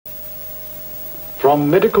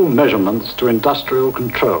From medical measurements to industrial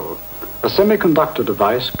control, a semiconductor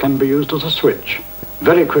device can be used as a switch,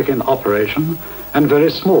 very quick in operation and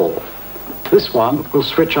very small. This one will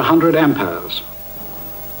switch 100 amperes.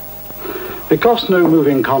 Because no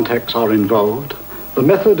moving contacts are involved, the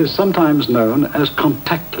method is sometimes known as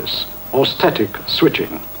contactless or static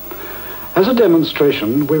switching. As a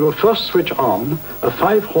demonstration, we will first switch on a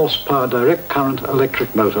 5 horsepower direct current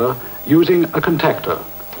electric motor using a contactor.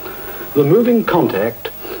 The moving contact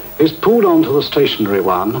is pulled onto the stationary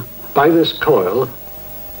one by this coil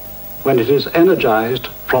when it is energized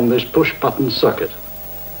from this push-button circuit.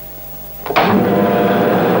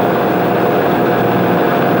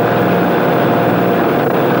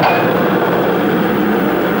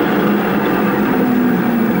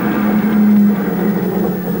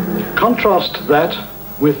 Contrast that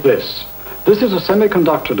with this. This is a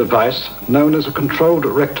semiconductor device known as a controlled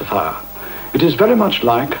rectifier. It is very much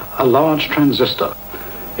like a large transistor.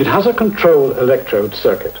 It has a control electrode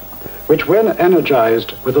circuit, which when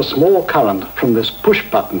energized with a small current from this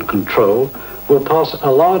push-button control, will pass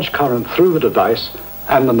a large current through the device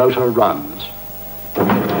and the motor runs.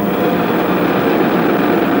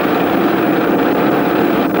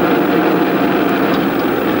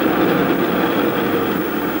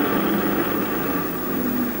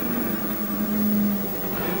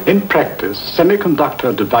 In practice,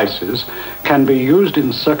 semiconductor devices can be used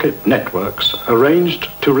in circuit networks arranged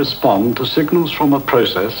to respond to signals from a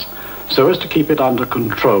process so as to keep it under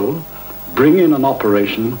control, bring in an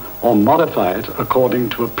operation, or modify it according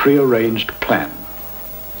to a prearranged plan.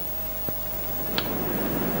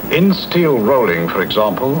 In steel rolling, for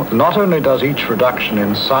example, not only does each reduction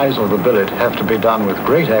in size of the billet have to be done with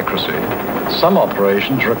great accuracy, some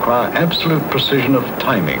operations require absolute precision of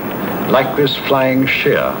timing, like this flying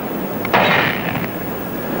shear.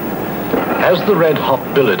 As the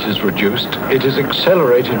red-hot billet is reduced, it is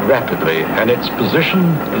accelerated rapidly and its position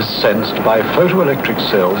is sensed by photoelectric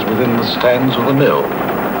cells within the stands of the mill.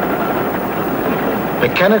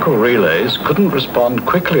 Mechanical relays couldn't respond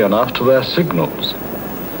quickly enough to their signals.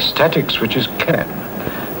 Static switches can.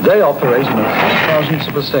 They operate in a few thousandths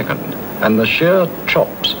of a second, and the shear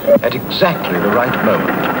chops at exactly the right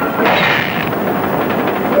moment.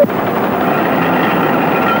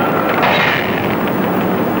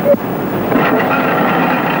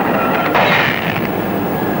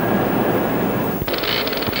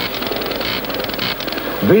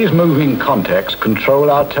 These moving contacts control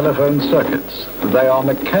our telephone circuits. They are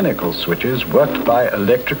mechanical switches worked by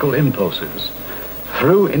electrical impulses.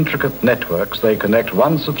 Through intricate networks, they connect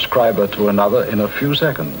one subscriber to another in a few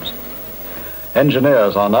seconds.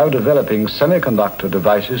 Engineers are now developing semiconductor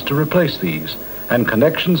devices to replace these, and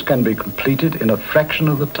connections can be completed in a fraction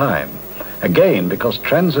of the time. Again, because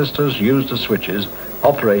transistors used as switches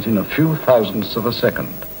operate in a few thousandths of a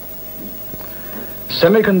second.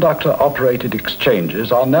 Semiconductor-operated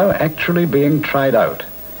exchanges are now actually being tried out.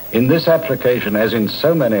 In this application, as in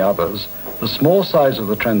so many others, the small size of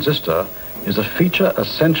the transistor is a feature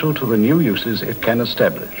essential to the new uses it can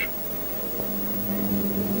establish.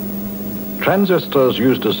 Transistors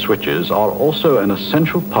used as switches are also an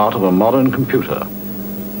essential part of a modern computer.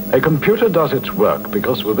 A computer does its work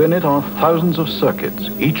because within it are thousands of circuits,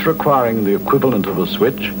 each requiring the equivalent of a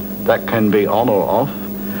switch that can be on or off,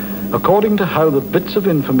 according to how the bits of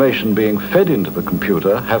information being fed into the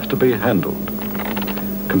computer have to be handled.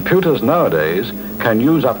 Computers nowadays can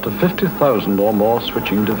use up to 50,000 or more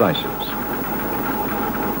switching devices.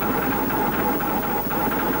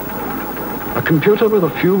 A computer with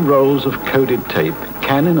a few rolls of coded tape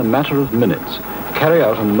can, in a matter of minutes, carry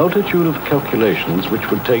out a multitude of calculations which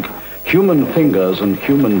would take human fingers and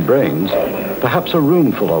human brains, perhaps a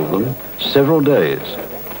room full of them, several days.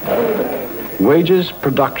 Wages,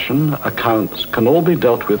 production, accounts can all be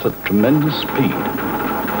dealt with at tremendous speed.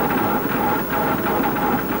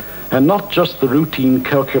 And not just the routine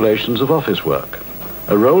calculations of office work.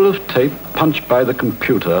 A roll of tape punched by the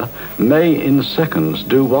computer may, in seconds,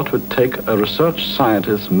 do what would take a research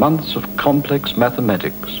scientist months of complex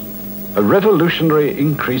mathematics. A revolutionary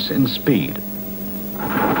increase in speed.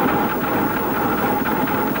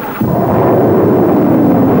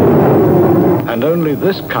 And only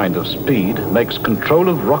this kind of speed makes control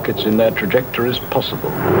of rockets in their trajectories possible.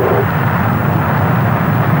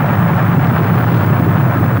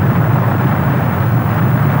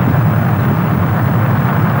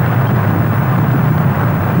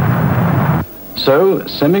 So,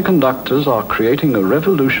 semiconductors are creating a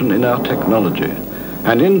revolution in our technology,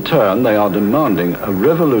 and in turn they are demanding a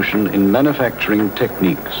revolution in manufacturing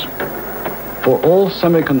techniques. For all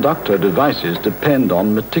semiconductor devices depend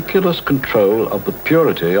on meticulous control of the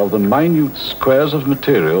purity of the minute squares of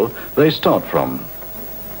material they start from,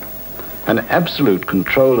 and absolute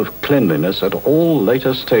control of cleanliness at all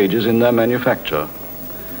later stages in their manufacture.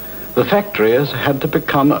 The factory has had to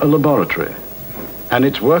become a laboratory, and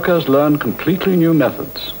its workers learn completely new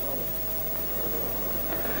methods.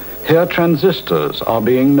 Here transistors are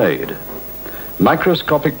being made.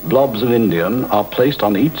 Microscopic blobs of indium are placed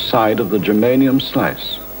on each side of the germanium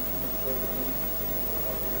slice.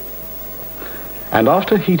 And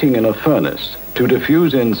after heating in a furnace to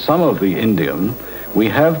diffuse in some of the indium, we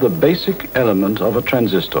have the basic element of a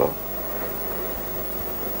transistor.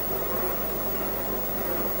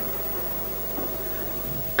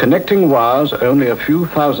 Connecting wires only a few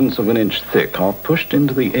thousandths of an inch thick are pushed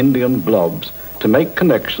into the indium blobs to make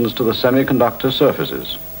connections to the semiconductor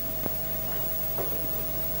surfaces.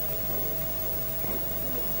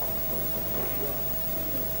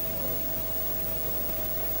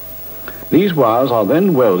 These wires are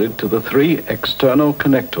then welded to the three external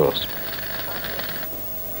connectors.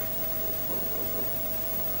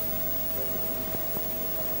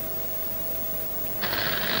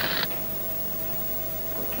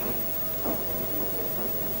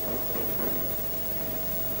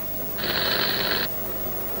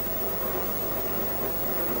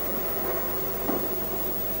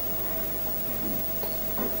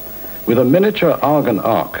 With a miniature argon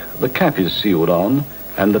arc, the cap is sealed on,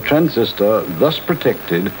 and the transistor thus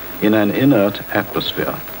protected in an inert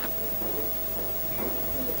atmosphere.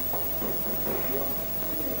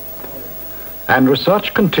 And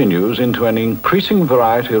research continues into an increasing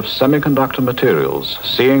variety of semiconductor materials,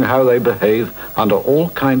 seeing how they behave under all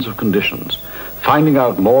kinds of conditions, finding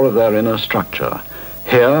out more of their inner structure.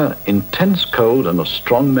 Here, intense cold and a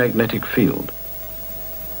strong magnetic field.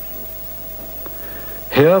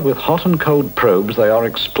 Here, with hot and cold probes, they are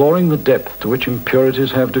exploring the depth to which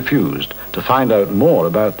impurities have diffused to find out more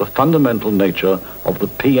about the fundamental nature of the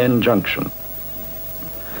p-n junction.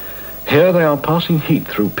 Here they are passing heat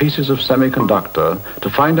through pieces of semiconductor to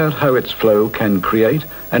find out how its flow can create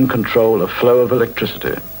and control a flow of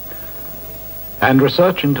electricity. And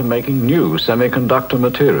research into making new semiconductor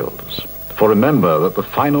materials. For remember that the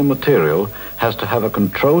final material has to have a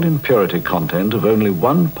controlled impurity content of only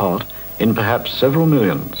 1 part in perhaps several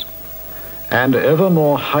millions. And ever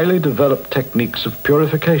more highly developed techniques of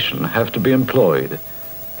purification have to be employed.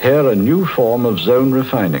 Here a new form of zone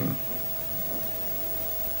refining.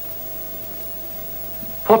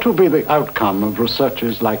 What will be the outcome of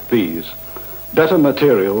researches like these? Better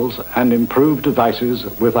materials and improved devices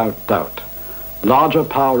without doubt. Larger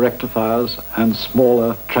power rectifiers and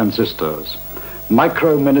smaller transistors.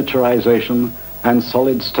 Micro-miniaturization and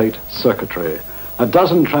solid-state circuitry. A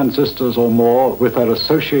dozen transistors or more with their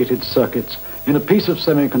associated circuits in a piece of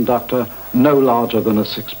semiconductor no larger than a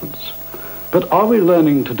sixpence. But are we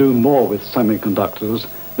learning to do more with semiconductors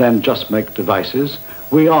than just make devices?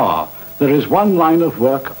 We are. There is one line of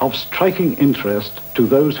work of striking interest to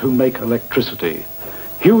those who make electricity.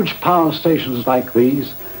 Huge power stations like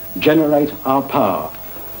these generate our power.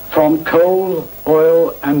 From coal,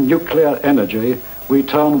 oil, and nuclear energy, we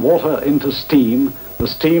turn water into steam. The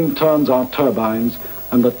steam turns our turbines,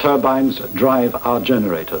 and the turbines drive our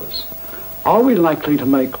generators. Are we likely to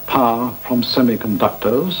make power from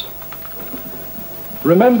semiconductors?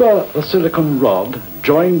 Remember the silicon rod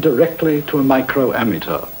joined directly to a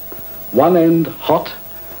microammeter. One end hot,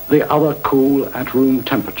 the other cool at room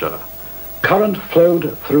temperature. Current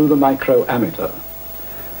flowed through the microammeter.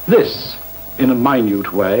 This, in a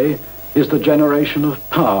minute way, is the generation of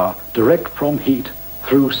power direct from heat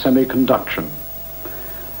through semiconduction.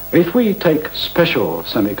 If we take special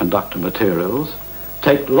semiconductor materials,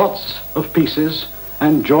 take lots of pieces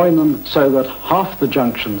and join them so that half the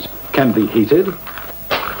junctions can be heated,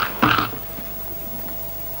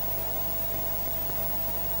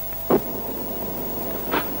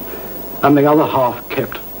 and the other half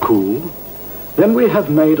kept cool, then we have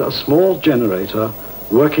made a small generator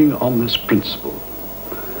working on this principle.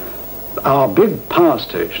 Our big power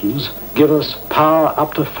stations give us power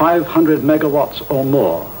up to 500 megawatts or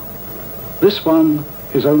more. This one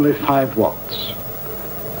is only 5 watts.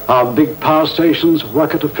 Our big power stations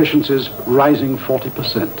work at efficiencies rising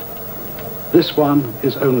 40%. This one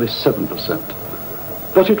is only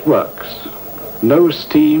 7%. But it works. No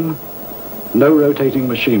steam, no rotating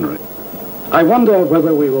machinery. I wonder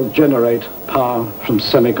whether we will generate power from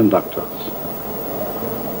semiconductors.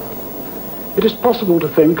 It is possible to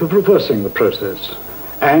think of reversing the process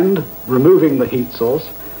and removing the heat source.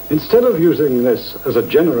 Instead of using this as a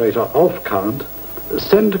generator of current,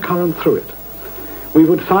 send current through it. we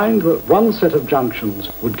would find that one set of junctions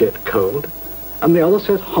would get cold and the other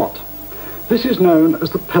set hot. This is known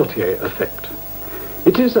as the Peltier effect.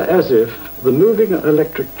 It is as if the moving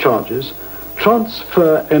electric charges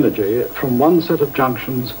transfer energy from one set of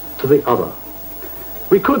junctions to the other.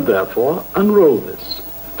 We could therefore unroll this,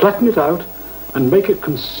 flatten it out, and make it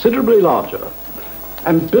considerably larger,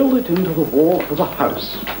 and build it into the wall of a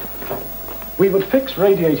house. We would fix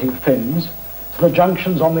radiating fins to the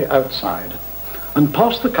junctions on the outside and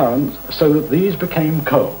pass the current so that these became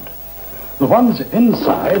cold. The ones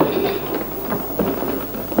inside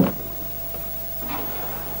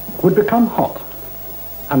would become hot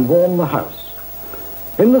and warm the house.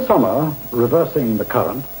 In the summer, reversing the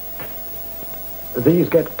current, these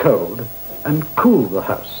get cold and cool the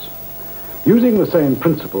house. Using the same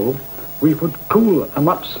principle, we would cool a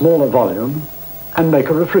much smaller volume and make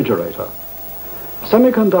a refrigerator.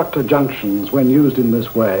 Semiconductor junctions, when used in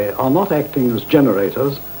this way, are not acting as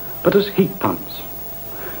generators, but as heat pumps.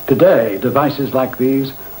 Today, devices like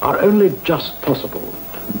these are only just possible,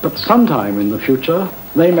 but sometime in the future,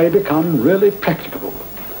 they may become really practicable.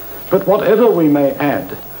 But whatever we may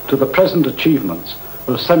add to the present achievements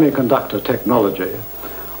of semiconductor technology,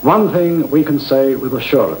 one thing we can say with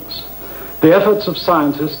assurance: the efforts of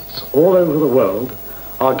scientists all over the world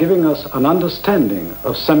are giving us an understanding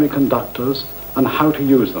of semiconductors and how to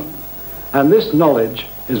use them. And this knowledge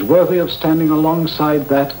is worthy of standing alongside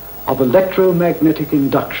that of electromagnetic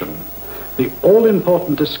induction, the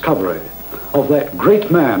all-important discovery of that great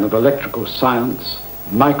man of electrical science,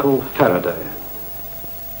 Michael Faraday.